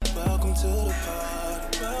Welcome to the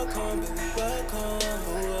party. Welcome, baby, welcome.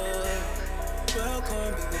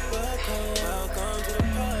 Welcome, baby, welcome. Welcome to the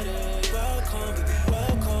party. Welcome, baby,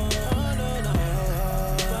 welcome.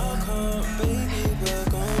 Welcome, baby,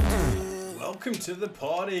 welcome. Welcome to the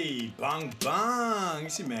party. Bang, bang.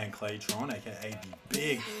 It's your man Claytron, aka the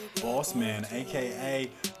Big Boss Man, aka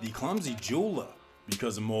the Clumsy Jeweler,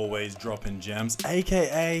 because I'm always dropping gems,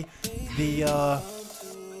 aka the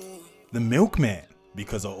Milkman,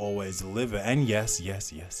 because I always deliver, and yes, aka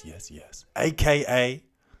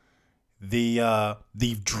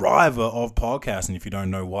the driver of podcasting. If you don't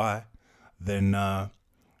know why, then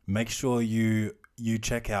make sure you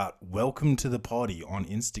check out Welcome to the Party on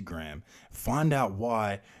Instagram. Find out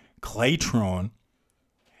why Claytron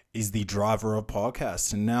is the driver of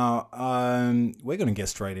podcasts. And now we're gonna get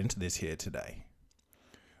straight into this here today.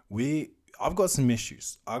 I've got some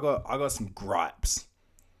issues. I got some gripes.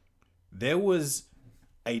 There was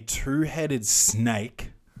a two-headed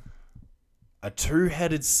snake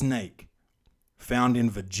found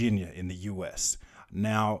in Virginia in the US.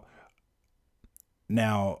 Now,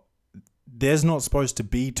 there's not supposed to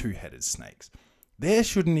be two-headed snakes. There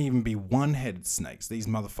shouldn't even be one-headed snakes. These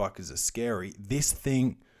motherfuckers are scary. This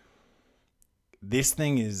thing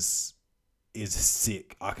is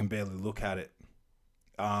sick. I can barely look at it.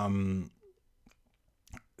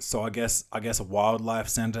 So I guess a wildlife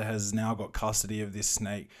center has now got custody of this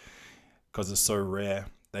snake because it's so rare.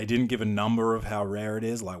 They didn't give a number of how rare it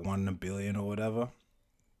is, like 1 in a billion or whatever.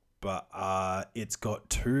 But it's got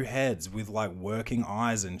two heads with like working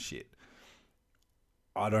eyes and shit.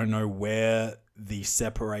 I don't know where the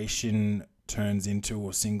separation turns into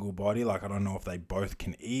a single body. Like, I don't know if they both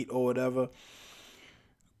can eat or whatever.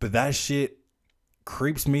 But that shit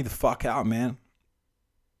creeps me the fuck out, man.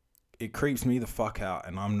 It creeps me the fuck out,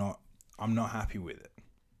 and I'm not happy with it.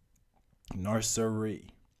 No siree.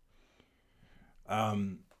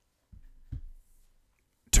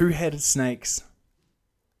 Two-headed snakes.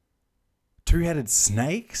 Two-headed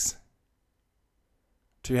snakes?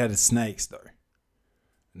 Two-headed snakes, though.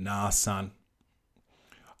 Nah, son.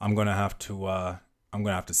 I'm gonna have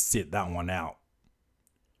to sit that one out.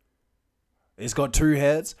 It's got two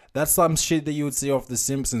heads. That's some shit that you would see off The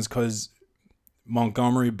Simpsons, because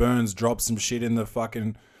Montgomery Burns dropped some shit in the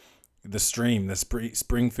stream, the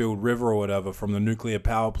Springfield River or whatever, from the nuclear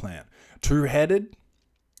power plant. Two-headed?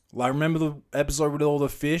 Like, remember the episode with all the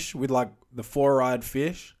fish, with like the four-eyed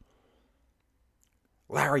fish?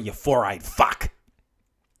 Larry, you four-eyed fuck.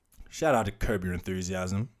 Shout out to Curb Your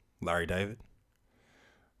Enthusiasm, Larry David.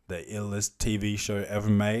 The illest TV show ever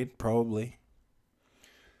made, probably.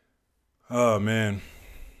 Oh, man.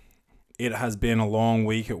 It has been a long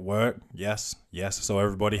week at work. Yes. So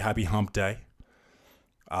everybody, happy hump day.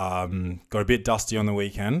 Got a bit dusty on the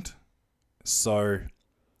weekend. So,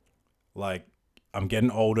 like, I'm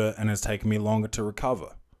getting older and it's taking me longer to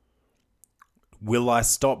recover. Will I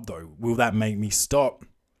stop, though? Will that make me stop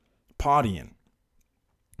partying?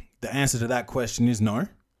 The answer to that question is no.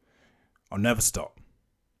 I'll never stop.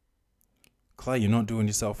 Clay, you're not doing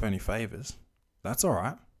yourself any favors. That's all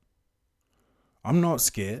right. I'm not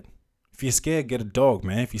scared. If you're scared, get a dog,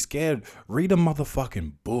 man. If you're scared, read a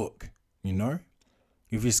motherfucking book, you know?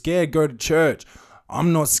 If you're scared, go to church.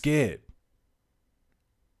 I'm not scared.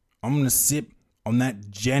 I'm going to sip on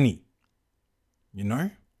that Jenny, you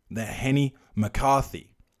know? That Henny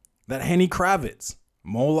McCarthy. That Henny Kravitz.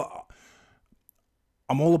 I'm all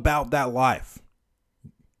about that life.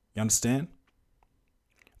 You understand?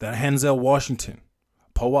 That Denzel Washington.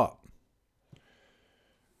 Pull up.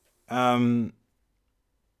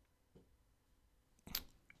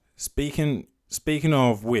 Speaking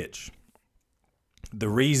of which, the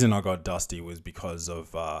reason I got dusty was because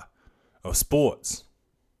of sports.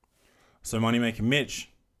 So Moneymaker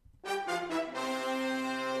Mitch.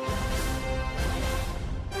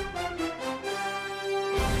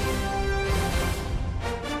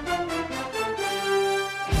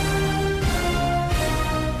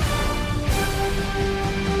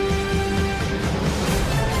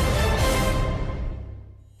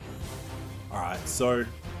 Alright, so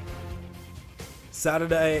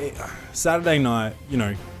Saturday night, you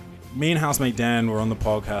know, me and housemate Dan were on the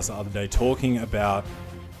podcast the other day talking about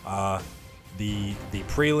the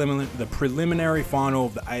preliminary final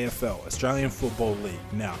of the AFL, Australian Football League.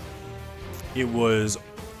 Now, it was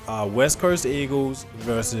West Coast Eagles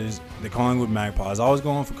versus the Collingwood Magpies. I was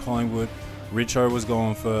going for Collingwood. Richo was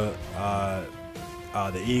going for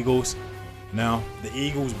the Eagles. Now, the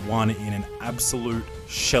Eagles won in an absolute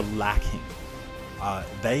shellacking.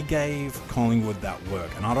 They gave Collingwood that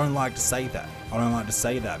work, and I don't like to say that.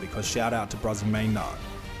 because shout out to Brother Maynard.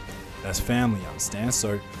 That's family, you understand?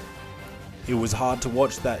 So It was hard to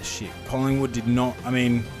watch that shit. Collingwood did not. I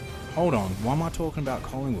mean, hold on. Why am I talking about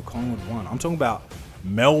Collingwood? Collingwood won. I'm talking about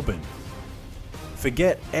Melbourne.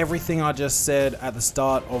 Forget everything I just said at the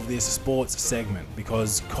start of this sports segment,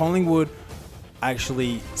 because Collingwood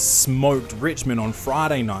actually smoked Richmond on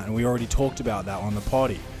Friday night, and we already talked about that on the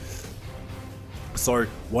potty. So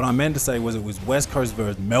what I meant to say was it was West Coast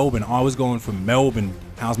versus Melbourne. I was going for Melbourne.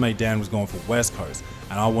 Housemate Dan was going for West Coast,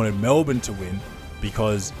 and I wanted Melbourne to win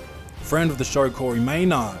because friend of the show Corey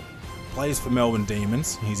Maynard plays for Melbourne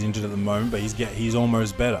Demons. He's injured at the moment, but he's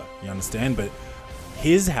almost better. You understand? But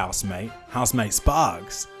his housemate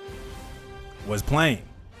Sparks, was playing.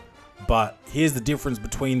 But here's the difference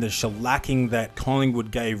between the shellacking that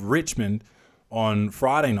Collingwood gave Richmond on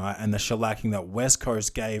Friday night and the shellacking that West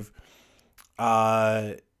Coast gave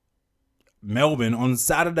Melbourne on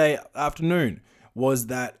Saturday afternoon, was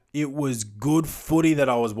that it was good footy that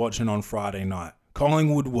I was watching on Friday night.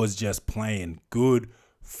 Collingwood was just playing good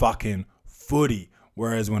fucking footy.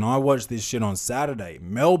 Whereas when I watched this shit on Saturday,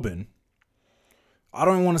 Melbourne, I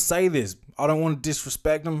don't want to say this, I don't want to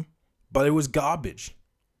disrespect them, but it was garbage.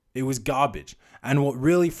 It was garbage. And what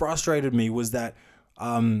really frustrated me was that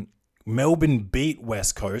Melbourne beat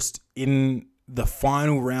West Coast in the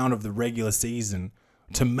final round of the regular season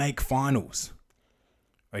to make finals.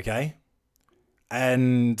 Okay?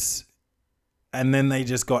 And then they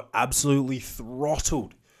just got absolutely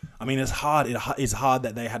throttled. I mean, it's hard. It's hard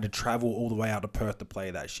that they had to travel all the way out to Perth to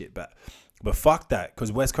play that shit. But fuck that,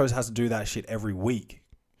 because West Coast has to do that shit every week.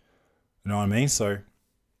 You know what I mean? So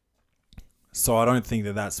I don't think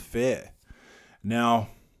that that's fair. Now,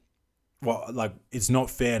 well, like, it's not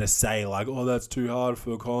fair to say, like, oh, that's too hard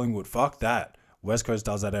for Collingwood. Fuck that. West Coast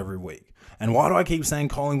does that every week. And why do I keep saying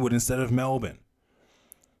Collingwood instead of Melbourne?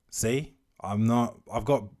 See? I've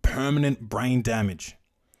got permanent brain damage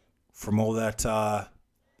from all that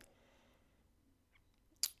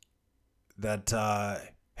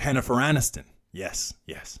Jennifer Aniston. Yes.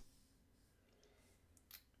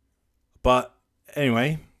 But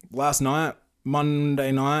anyway, last night,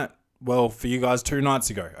 Monday night, well, for you guys, 2 nights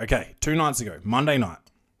ago. Okay, 2 nights ago, Monday night,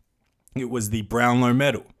 it was the Brownlow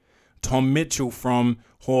medal. Tom Mitchell from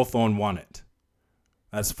Hawthorn won it.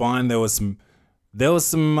 That's fine. There was some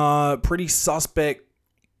pretty suspect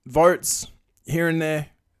votes here and there.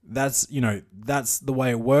 That's the way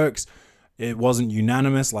it works. It wasn't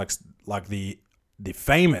unanimous like the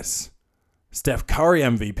famous Steph Curry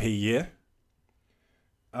MVP year.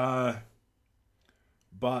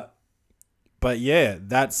 But yeah,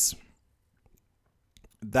 that's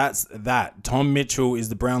that. Tom Mitchell is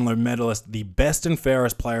the Brownlow medalist, the best and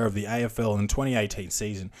fairest player of the AFL in the 2018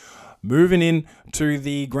 season. Moving in to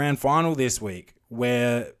the grand final this week,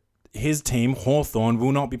 where his team, Hawthorn,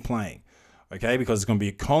 will not be playing. Okay, because it's going to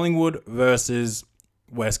be Collingwood versus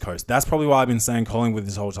West Coast. That's probably why I've been saying Collingwood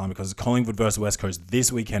this whole time, because it's Collingwood versus West Coast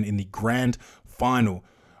this weekend in the grand final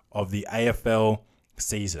of the AFL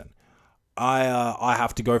season. I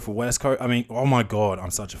have to go for West Coast. I mean, oh my God, I'm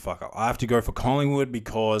such a fuck up. I have to go for Collingwood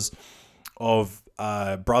because of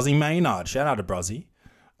Bruzzy Maynard. Shout out to Bruzzy.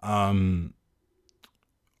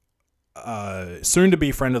 Soon to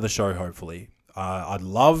be friend of the show, hopefully. I'd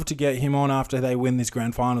love to get him on after they win this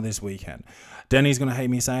grand final this weekend. Denny's going to hate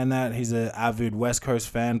me saying that. He's an avid West Coast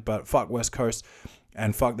fan, but fuck West Coast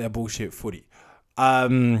and fuck their bullshit footy.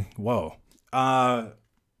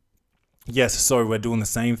 Yes, so we're doing the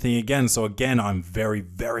same thing again. So again, I'm very,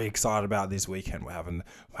 very excited about this weekend. We're having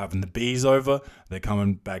the Bees over. They're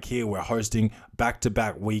coming back here. We're hosting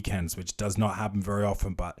back-to-back weekends, which does not happen very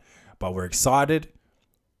often, but we're excited.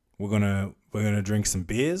 We're gonna drink some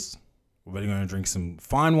beers. We're gonna drink some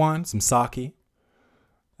fine wine, some sake,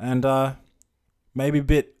 and maybe a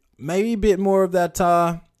bit more of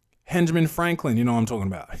that Benjamin Franklin. You know what I'm talking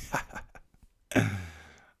about.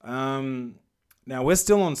 Now, we're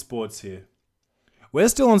still on sports here.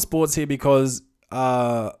 Because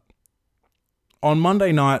on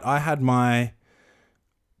Monday night, I had my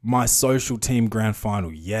social team grand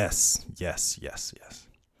final. Yes.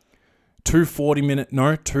 2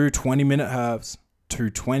 20-minute halves. 2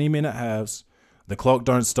 20-minute halves. The clock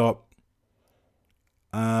don't stop.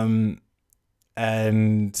 And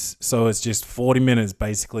so it's just 40 minutes,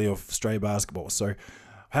 basically, of straight basketball. So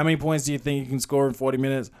how many points do you think you can score in 40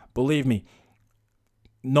 minutes? Believe me,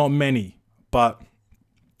 not many, but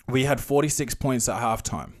we had 46 points at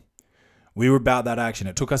halftime. We were about that action.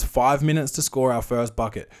 It took us 5 minutes to score our first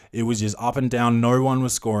bucket. It was just up and down. No one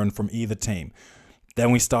was scoring from either team.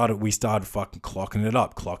 Then we started fucking clocking it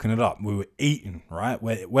up. We were eating, right?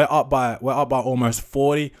 We're up by almost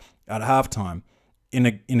 40 at halftime in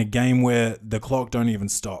a game where the clock don't even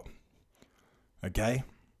stop. Okay?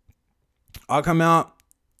 I come out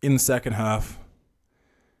in the second half.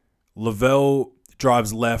 Lavelle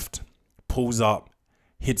drives left, pulls up,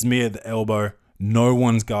 hits me at the elbow. No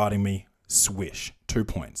one's guarding me. Swish. 2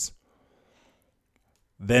 points.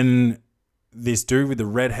 Then this dude with the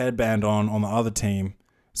red headband on the other team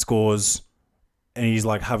scores, and he's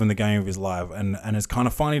like having the game of his life. And it's kind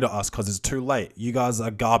of funny to us because it's too late. You guys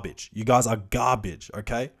are garbage. You guys are garbage,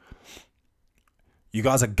 okay? You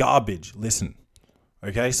guys are garbage. Listen,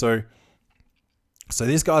 okay? So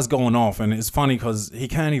this guy's going off, and it's funny because he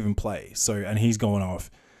can't even play. And he's going off.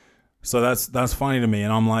 So that's funny to me.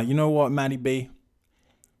 And I'm like, you know what, Matty B?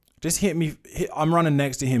 Just hit me. I'm running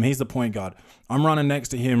next to him. He's the point guard. I'm running next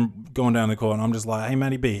to him going down the court, and I'm just like, hey,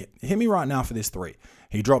 Matty B, hit me right now for this 3.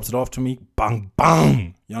 He drops it off to me. Bang,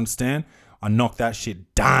 bang. You understand? I knock that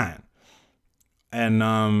shit down.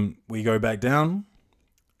 And we go back down,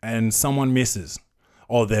 and someone misses.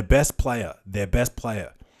 Oh, their best player,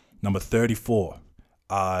 number 34,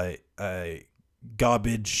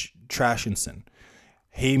 Garbage Trashinson.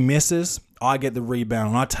 He misses. I get the rebound,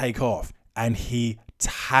 and I take off, and he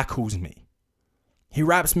tackles me. He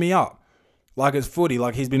wraps me up like it's footy,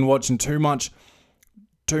 like he's been watching too much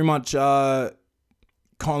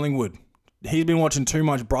Collingwood. He's been watching too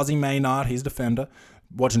much Bruzzy Maynard, his defender,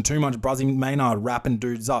 watching too much Bruzzy Maynard wrapping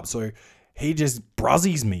dudes up. So he just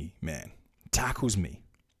bruzzies me, man. Tackles me.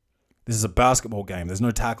 This is a basketball game. There's no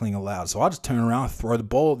tackling allowed. So I just turn around and throw the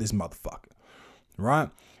ball at this motherfucker. Right?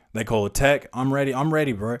 They call a tech. I'm ready,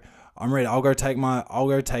 bro. I'm ready. I'll go take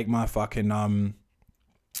my fucking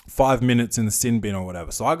 5 minutes in the sin bin or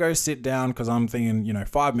whatever. So I go sit down because I'm thinking,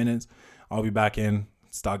 5 minutes, I'll be back in,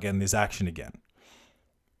 start getting this action again.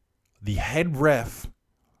 The head ref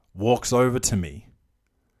walks over to me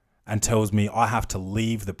and tells me I have to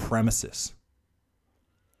leave the premises.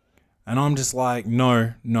 And I'm just like,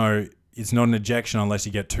 no, it's not an ejection unless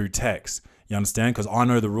you get 2 techs. You understand? Because I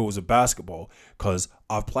know the rules of basketball because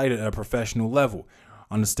I've played it at a professional level.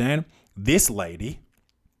 Understand? This lady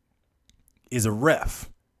is a ref.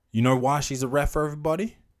 You know why she's a ref for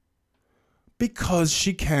everybody? Because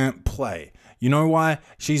she can't play. You know why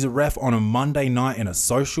she's a ref on a Monday night in a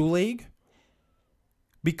social league?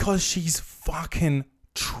 Because she's fucking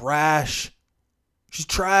trash. She's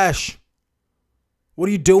trash. What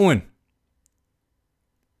are you doing?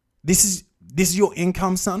 This is your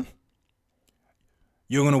income, son?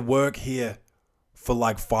 You're going to work here for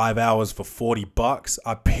like 5 hours for $40.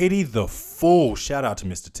 I pity the fool. Shout out to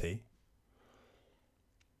Mr. T.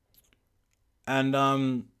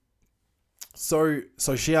 And so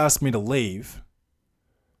she asked me to leave.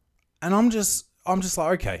 And I'm just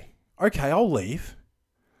like, okay, I'll leave.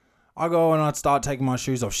 I go and I start taking my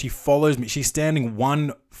shoes off. She follows me. She's standing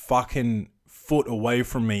 1 fucking foot away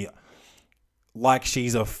from me like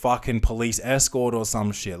she's a fucking police escort or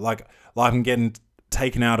some shit. Like I'm getting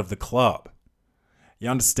taken out of the club. You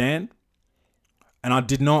understand? And I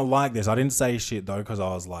did not like this. I didn't say shit though because I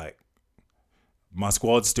was like, my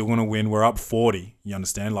squad's still going to win. We're up 40. You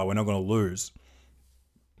understand? Like, we're not going to lose.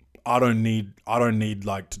 I don't need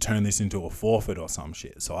like to turn this into a forfeit or some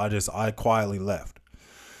shit. So I quietly left.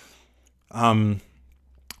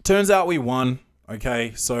 Turns out we won.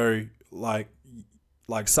 Okay. So like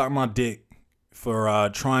suck my dick for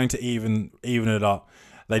trying to even it up.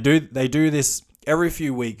 They do this every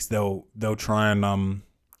few weeks. They'll try and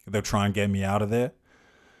get me out of there.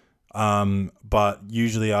 But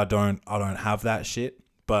usually I don't have that shit,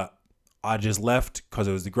 but I just left because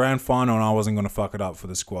it was the grand final and I wasn't going to fuck it up for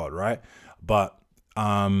the squad. Right. But,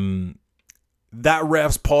 that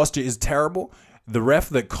ref's posture is terrible. The ref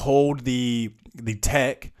that called the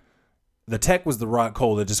tech was the right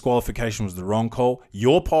call. The disqualification was the wrong call.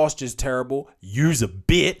 Your posture is terrible. You's a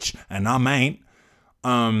bitch and I'm ain't.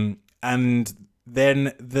 And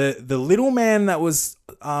then the little man that was,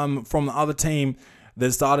 from the other team,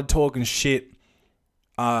 that started talking shit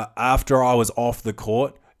after I was off the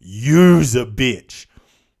court. You's a bitch.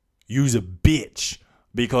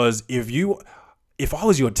 Because if I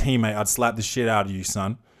was your teammate, I'd slap the shit out of you,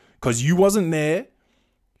 son. Because you wasn't there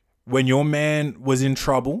when your man was in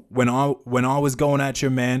trouble. When I was going at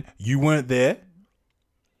your man, you weren't there.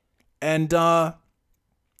 And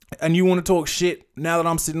you want to talk shit now that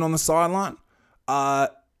I'm sitting on the sideline?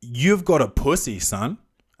 You've got a pussy, son.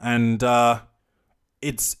 And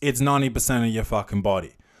it's 90% of your fucking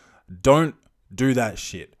body. Don't do that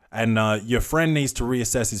shit. And your friend needs to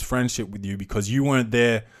reassess his friendship with you because you weren't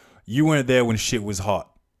there. You weren't there when shit was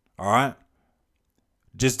hot. All right?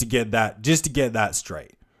 Just to get that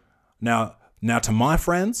straight. Now to my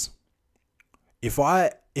friends, if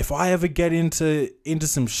I ever get into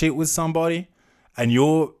some shit with somebody and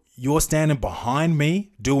you're you're standing behind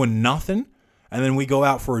me doing nothing, and then we go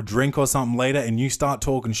out for a drink or something later and you start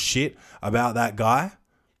talking shit about that guy,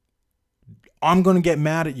 I'm going to get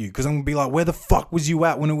mad at you because I'm going to be like, where the fuck was you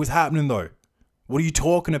at when it was happening though? What are you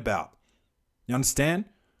talking about? You understand?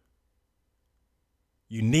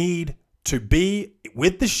 You need to be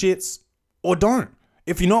with the shits or don't.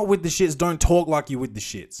 If you're not with the shits, don't talk like you're with the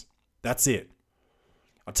shits. That's it.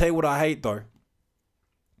 I'll tell you what I hate though.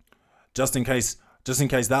 Just in case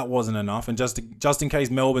that wasn't enough, and just in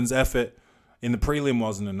case Melbourne's effort in the prelim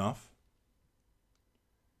wasn't enough,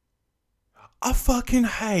 I fucking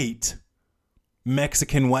hate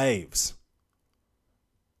Mexican waves.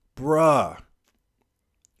 Bruh.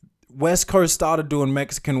 West Coast started doing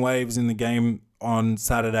Mexican waves in the game on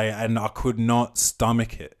Saturday and I could not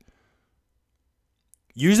stomach it.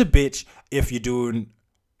 Use a bitch if you're doing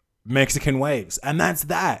Mexican waves. And that's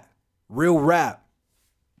that. Real rap.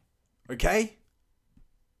 Okay?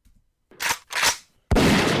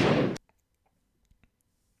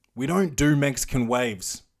 We don't do Mexican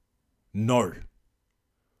waves. No.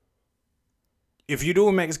 If you do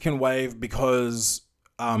a Mexican wave because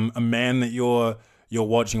a man that you're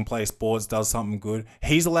watching play sports does something good,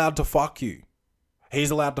 he's allowed to fuck you.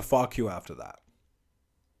 He's allowed to fuck you after that.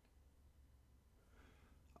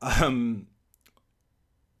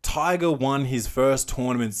 Tiger won his first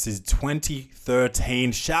tournament since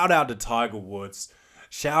 2013. Shout out to Tiger Woods.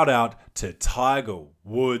 Shout out to Tiger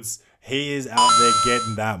Woods. He is out there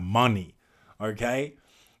getting that money. Okay?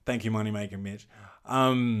 Thank you, Moneymaker Mitch.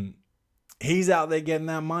 He's out there getting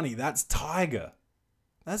that money. That's Tiger.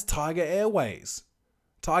 That's Tiger Airways.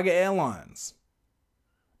 Tiger Airlines.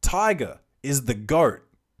 Tiger is the GOAT.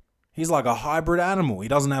 He's like a hybrid animal. He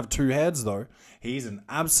doesn't have two heads though. He's an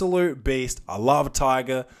absolute beast. I love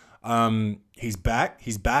Tiger. He's back.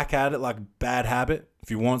 He's back at it like a bad habit. If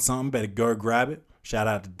you want something, better go grab it. Shout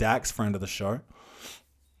out to Dax, friend of the show.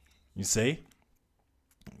 You see?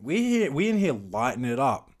 We in here lighting it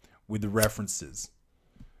up with the references.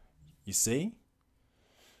 You see?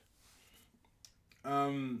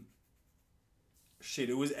 Shit,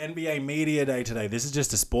 it was NBA Media Day today. This is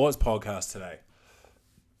just a sports podcast today.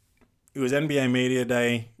 It was NBA Media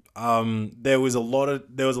Day. There was a lot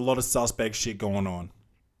of suspect shit going on.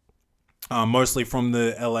 Mostly from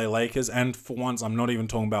the LA Lakers, and for once, I'm not even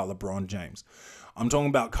talking about LeBron James. I'm talking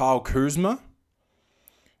about Kyle Kuzma.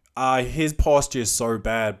 His posture is so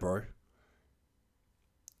bad, bro.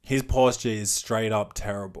 His posture is straight up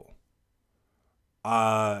terrible.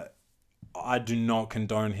 I do not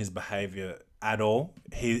condone his behavior at all.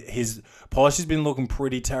 His posture's been looking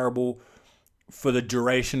pretty terrible for the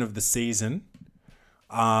duration of the season.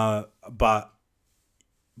 But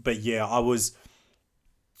yeah,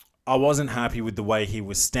 I wasn't happy with the way he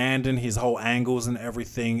was standing, his whole angles and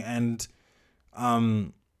everything, and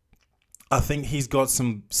I think he's got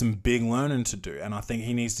some big learning to do, and I think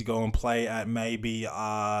he needs to go and play at maybe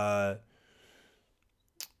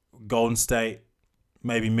Golden State,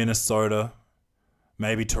 maybe Minnesota,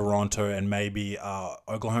 maybe Toronto, and maybe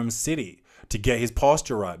Oklahoma City to get his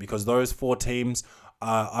posture right, because those four teams,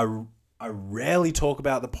 I rarely talk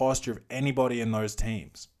about the posture of anybody in those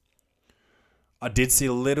teams. I did see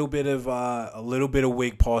a little bit of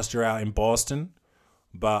weak posture out in Boston,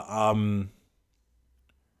 but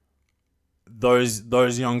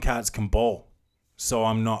those young cats can bowl, so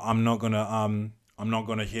I'm not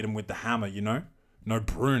gonna hit him with the hammer, you know, no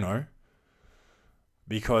Bruno,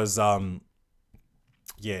 because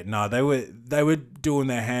they were doing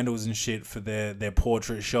their handles and shit for their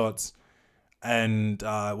portrait shots, and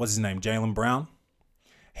what's his name, Jaylen Brown,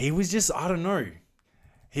 he was just, I don't know.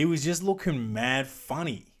 He was just looking mad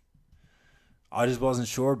funny. I just wasn't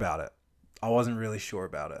sure about it. I wasn't really sure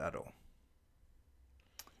about it at all.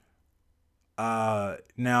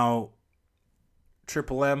 Now,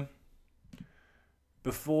 Triple M,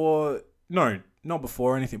 not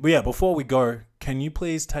before anything, but yeah, before we go, can you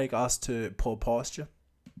please take us to poor posture?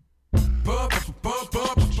 Poor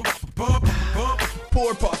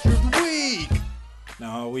posture of the week.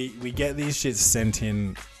 Now, we get these shits sent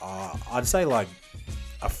in, I'd say like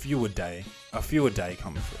a few a day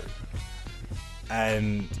coming through.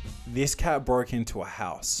 And this cat broke into a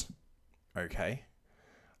house, okay?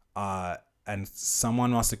 And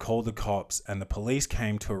someone must have called the cops, and the police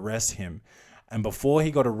came to arrest him. And before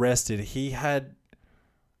he got arrested, he had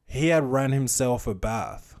ran himself a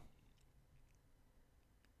bath.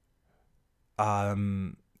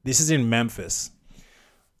 This is in Memphis.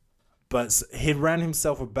 But he'd ran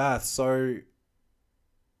himself a bath, so...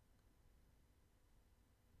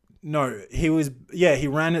 No, he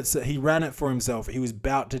ran it for himself. He was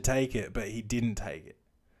about to take it, but he didn't take it.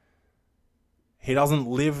 He doesn't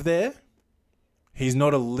live there. He's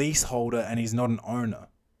not a leaseholder and he's not an owner.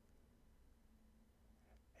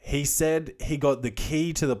 He said he got the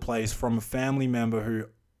key to the place from a family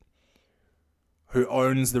member who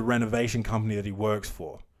owns the renovation company that he works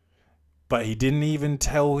for. But he didn't even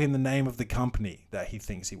tell him the name of the company that he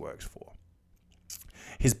thinks he works for.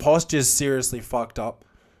 His posture's seriously fucked up.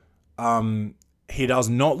 He does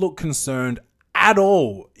not look concerned at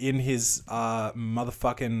all in his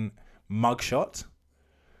motherfucking mugshot.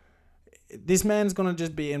 This man's gonna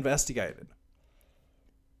just be investigated.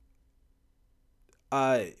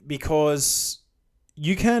 Because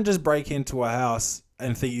you can't just break into a house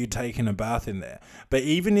and think you're taking a bath in there. But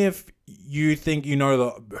even if you think you know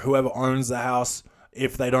that whoever owns the house,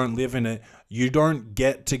 if they don't live in it, you don't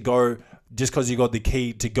get to go just because you got the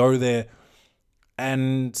key to go there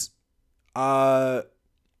and run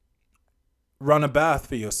a bath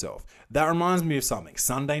for yourself. That reminds me of something.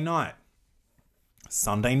 Sunday night.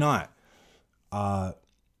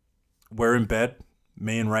 We're in bed,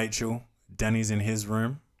 me and Rachel. Danny's in his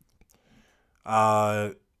room.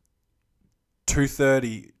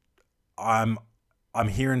 2:30, I'm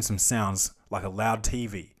hearing some sounds like a loud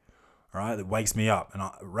TV, right? That wakes me up. And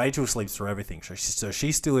Rachel sleeps through everything, so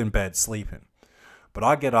she's still in bed sleeping. But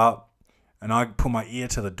I get up and I put my ear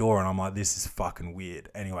to the door and I'm like, this is fucking weird.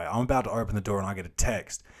 Anyway, I'm about to open the door and I get a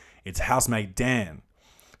text. It's housemate Dan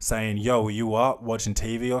saying, yo, were you up watching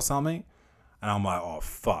TV or something? And I'm like, oh,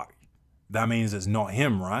 fuck. That means it's not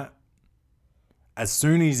him, right? As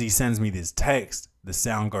soon as he sends me this text, the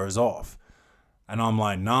sound goes off. And I'm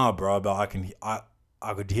like, nah, bro, but I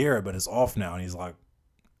could hear it, but it's off now. And he's like,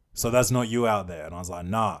 so that's not you out there? And I was like,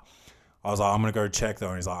 nah. I was like, I'm going to go check though.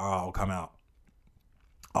 And he's like, all right, I'll come out.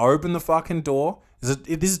 I open the fucking door. This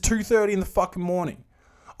is 2:30 in the fucking morning.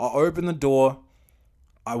 I open the door.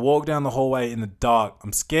 I walk down the hallway in the dark.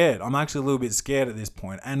 I'm scared. I'm actually a little bit scared at this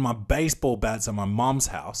point. And my baseball bat's at my mum's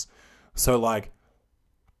house. So like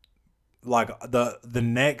the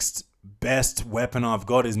next best weapon I've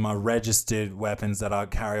got is my registered weapons that I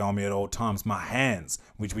carry on me at all times. My hands,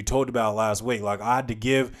 which we talked about last week. Like I had to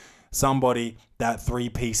give somebody that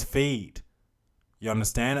 3-piece feed. You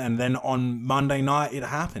understand? And then on Monday night, it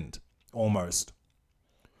happened. Almost.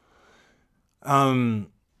 So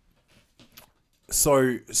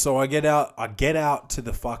I get out to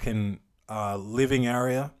the fucking living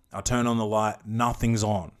area. I turn on the light. Nothing's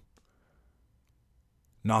on.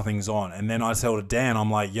 And then I tell to Dan,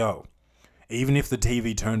 I'm like, yo, even if the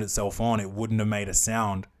TV turned itself on, it wouldn't have made a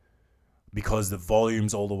sound because the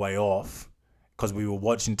volume's all the way off. Because we were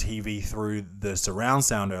watching TV through the surround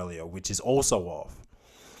sound earlier, which is also off.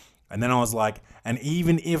 And then I was like, and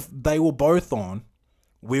even if they were both on,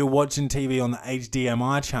 we were watching TV on the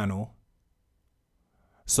HDMI channel.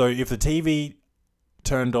 So if the TV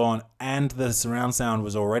turned on and the surround sound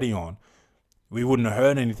was already on, we wouldn't have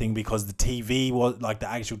heard anything because the TV was like the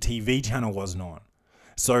actual TV channel wasn't on.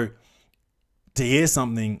 So to hear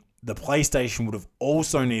something, the PlayStation would have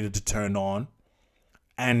also needed to turn on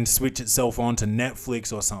and switch itself on to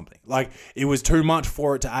Netflix or something. Like it was too much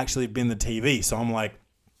for it to actually have been the TV. So I'm like,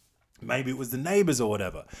 maybe it was the neighbors or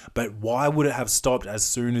whatever. But why would it have stopped as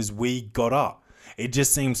soon as we got up? It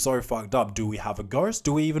just seems so fucked up. Do we have a ghost?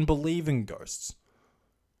 Do we even believe in ghosts?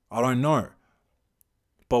 I don't know.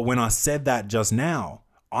 But when I said that just now,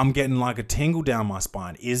 I'm getting like a tingle down my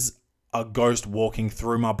spine. Is a ghost walking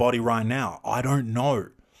through my body right now? I don't know.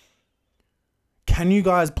 Can you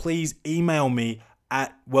guys please email me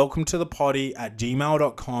at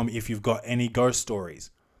welcometothepotty@gmail.com if you've got any ghost stories?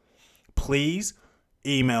 Please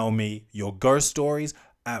email me your ghost stories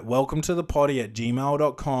at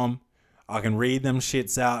welcometothepotty@gmail.com. I can read them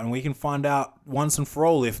shits out and we can find out once and for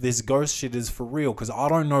all if this ghost shit is for real, because I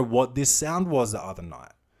don't know what this sound was the other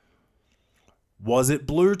night. Was it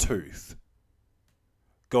Bluetooth?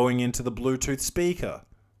 Going into the Bluetooth speaker?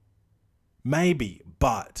 Maybe,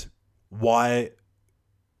 but why?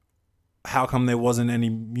 How come there wasn't any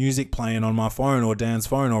music playing on my phone or Dan's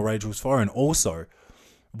phone or Rachel's phone? Also,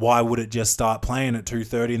 why would it just start playing at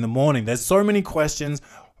 2:30 in the morning? There's so many questions.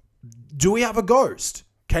 Do we have a ghost?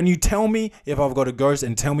 Can you tell me if I've got a ghost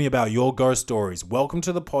and tell me about your ghost stories?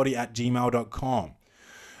 welcometothepotty@gmail.com.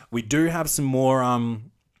 We do have some more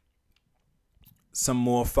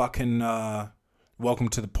fucking welcome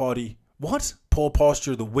to the potty. What? Poor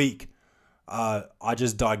posture of the week. I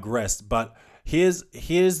just digressed, but here's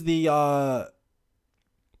the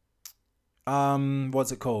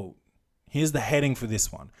what's it called? Here's the heading for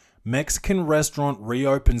this one. Mexican restaurant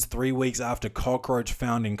reopens 3 weeks after cockroach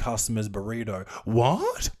found in customer's burrito.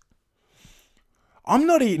 What? I'm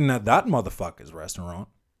not eating at that motherfucker's restaurant.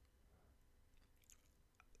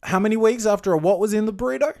 How many weeks after what was in the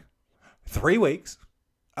burrito? 3 weeks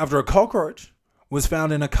after a cockroach was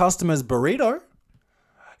found in a customer's burrito.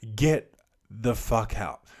 Get the fuck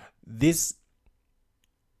out.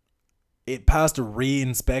 It passed a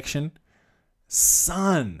re-inspection.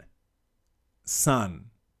 Son.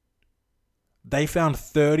 They found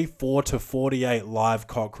 34 to 48 live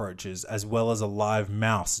cockroaches as well as a live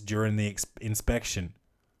mouse during the inspection.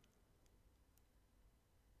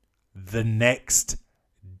 The next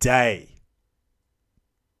day.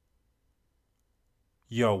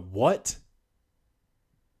 Yo, what?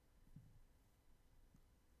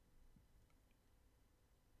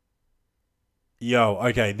 Yo,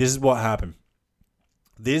 okay, this is what happened.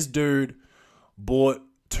 This dude bought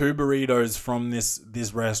 2 burritos from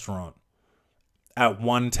this restaurant at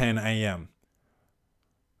 1:10 a.m.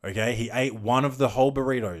 Okay, he ate one of the whole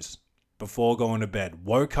burritos before going to bed.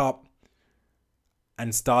 Woke up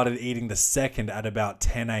and started eating the second at about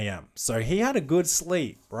 10 a.m. So he had a good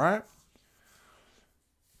sleep, right?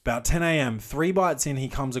 About 10 a.m., 3 bites in, he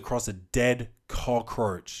comes across a dead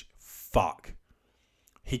cockroach. Fuck.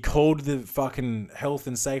 He called the fucking health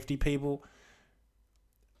and safety people,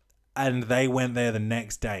 and they went there the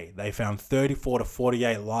next day. They found 34 to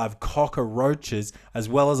 48 live cockroaches as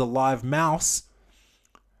well as a live mouse.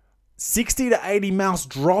 60 to 80 mouse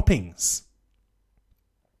droppings.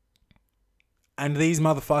 And these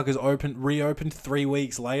motherfuckers reopened 3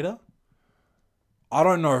 weeks later. I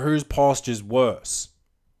don't know whose posture's worse.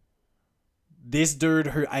 This dude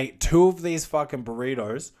who ate 2 of these fucking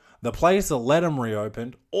burritos, the place that let him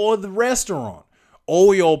reopen, or the restaurant.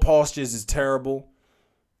 All your postures is terrible.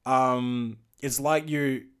 It's like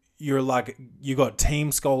you got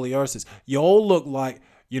team scoliosis. You all look like,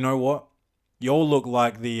 you know what? You all look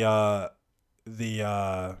like the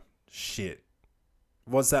shit.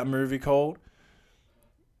 What's that movie called?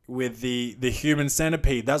 With the human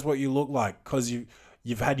centipede. That's what you look like, because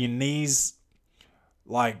you've had your knees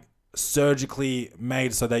like surgically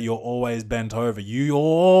made so that you're always bent over.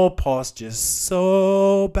 Your posture's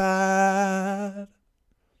so bad.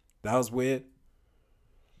 That was weird.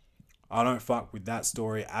 I don't fuck with that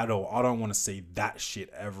story at all. I don't want to see that shit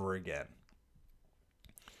ever again.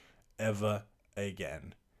 Ever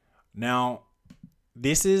again. Now,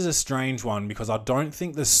 this is a strange one because I don't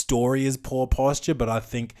think the story is poor posture, but I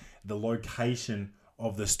think the location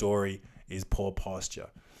of the story is poor posture.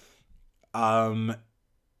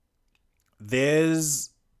 There's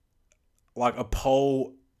like a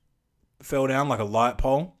pole fell down, like a light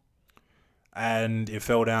pole, and it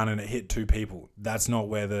fell down and it hit 2 people. That's not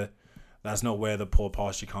where the poor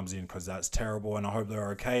posture comes in, because that's terrible, and I hope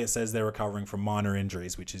they're okay. It says they're recovering from minor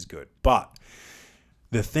injuries, which is good. But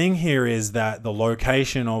the thing here is that the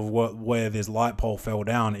location of where this light pole fell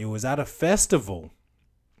down, it was at a festival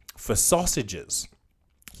for sausages.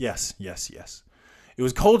 Yes. It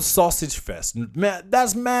was called Sausage Fest.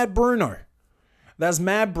 That's Mad Bruno.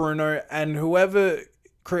 And whoever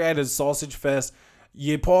created Sausage Fest,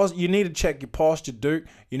 you need to check your posture, Duke.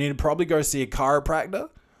 You need to probably go see a chiropractor,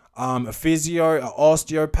 a physio, an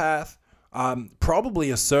osteopath,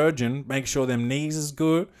 probably a surgeon. Make sure them knees is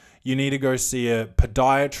good. You need to go see a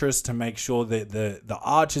podiatrist to make sure that the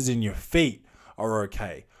arches in your feet are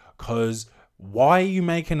okay. Because why are you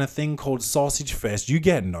making a thing called Sausage Fest? You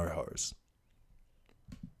get no hose.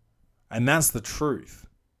 And that's the truth.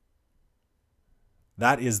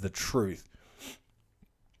 That is the truth.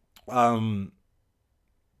 We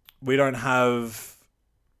don't have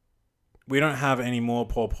any more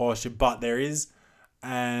poor posture, but there is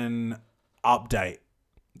an update.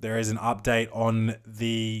 There is an update on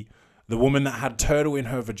the woman that had turtle in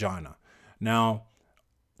her vagina. Now,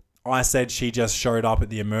 I said she just showed up at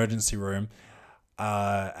the emergency room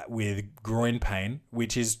with groin pain,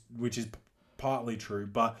 which is partly true,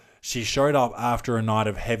 but she showed up after a night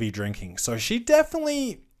of heavy drinking. So she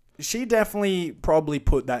definitely probably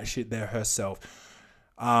put that shit there herself.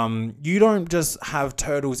 You don't just have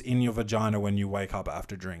turtles in your vagina when you wake up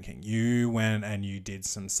after drinking. You went and you did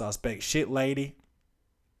some suspect shit, lady.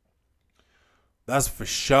 That's for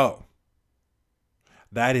sure.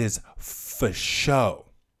 That is for sure.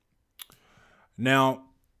 Now,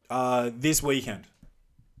 this weekend,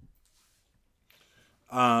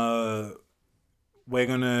 I'm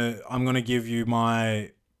gonna give you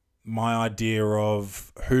my idea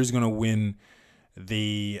of who's gonna win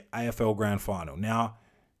the AFL Grand Final. Now,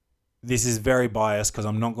 this is very biased because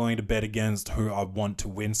I'm not going to bet against who I want to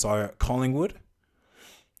win. So Collingwood,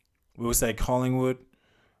 we'll say Collingwood,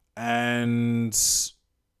 and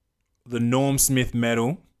the Norm Smith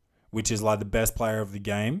medal, which is like the best player of the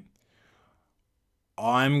game.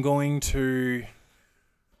 I'm going to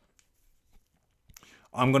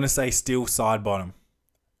I'm going to say Steele Sidebottom.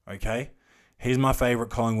 Okay? He's my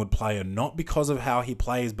favourite Collingwood player, not because of how he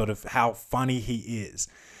plays, but of how funny he is.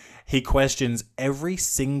 He questions every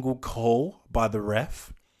single call by the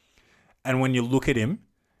ref. And when you look at him,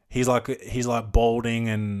 he's like balding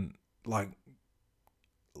and like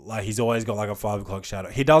he's always got like a 5 o'clock shadow.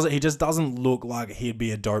 He just doesn't look like he'd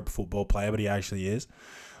be a dope football player, but he actually is.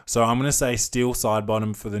 So I'm going to say Steele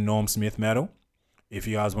Sidebottom for the Norm Smith medal, if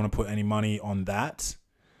you guys want to put any money on that.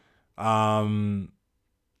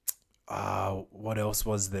 What else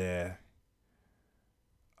was there?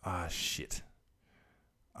 Shit.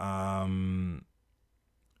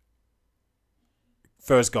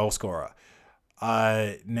 First goal scorer.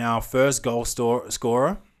 Now, first goal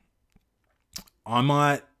scorer, I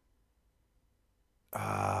might...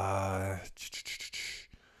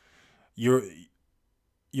 You're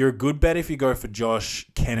a good bet if you go for Josh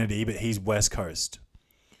Kennedy, but he's West Coast.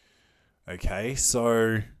 Okay,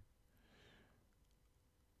 so...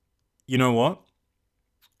 You know what?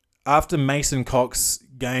 After Mason Cox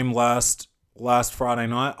game last Friday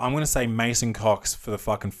night, I'm going to say Mason Cox for the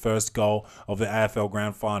fucking first goal of the AFL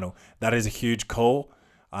Grand Final. That is a huge call.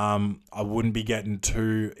 I wouldn't be getting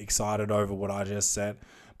too excited over what I just said.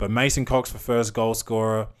 But Mason Cox for first goal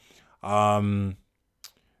scorer. My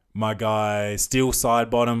guy Steele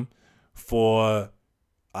Sidebottom for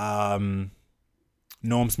Norm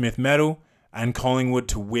Smith medal. And Collingwood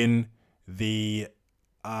to win the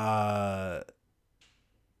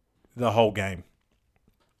whole game.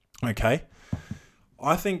 Okay.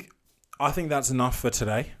 I think that's enough for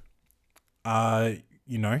today.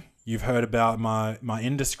 You've heard about my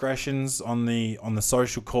indiscretions on the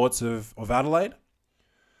social courts of Adelaide.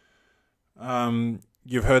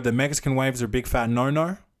 You've heard that Mexican waves are a big fat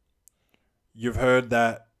no-no. You've heard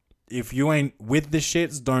that if you ain't with the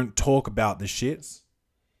shits, don't talk about the shits.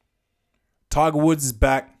 Tiger Woods is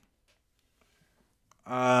back.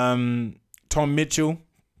 Tom Mitchell,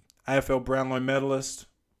 AFL Brownlow medalist.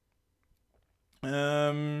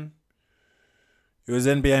 It was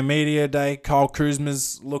NBA Media Day. Kyle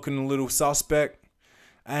Kuzma's looking a little suspect.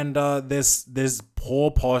 And there's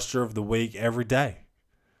poor posture of the week every day.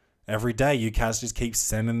 Every day, you cats just keep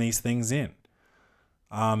sending these things in.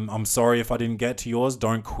 I'm sorry if I didn't get to yours.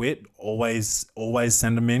 Don't quit. Always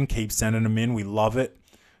send them in. Keep sending them in. We love it.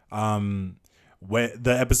 Where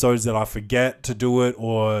the episodes that I forget to do it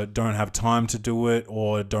or don't have time to do it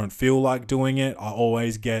or don't feel like doing it, I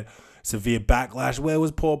always get severe backlash. Where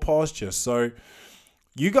was poor posture? So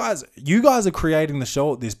you guys are creating the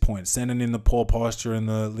show at this point, sending in the poor posture and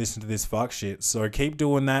the listen to this fuck shit. So keep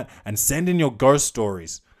doing that and send in your ghost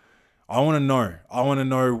stories. I want to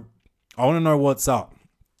know what's up.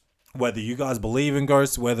 Whether you guys believe in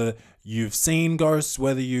ghosts, whether you've seen ghosts,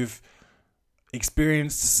 whether you've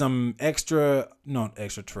experienced some not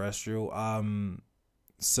extraterrestrial,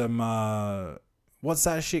 what's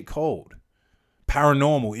that shit called?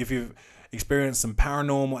 Paranormal. If you've experienced some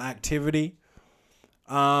paranormal activity.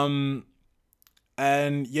 And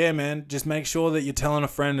yeah, man, just make sure that you're telling a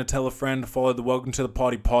friend to tell a friend to follow the Welcome to the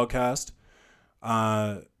Party podcast.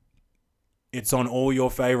 It's on all your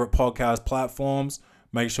favorite podcast platforms.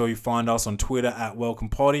 Make sure you find us on Twitter at Welcome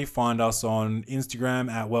Potty. Find us on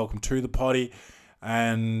Instagram at Welcome to the Potty.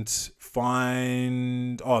 And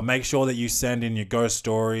make sure that you send in your ghost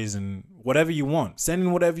stories and whatever you want. Send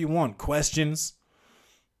in whatever you want. Questions,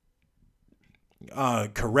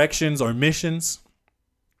 corrections, omissions,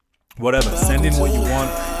 whatever. Send in what you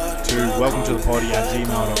want to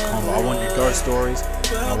welcometothe.potty@gmail.com. I want your ghost stories.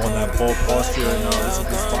 I want that poor posture and listen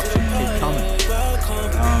to this fuck shit keep coming.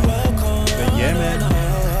 But yeah, man.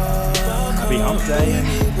 Happy hump day.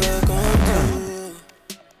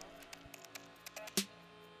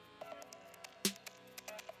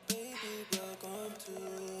 Baby, welcome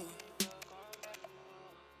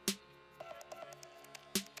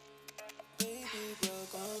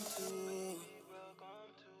to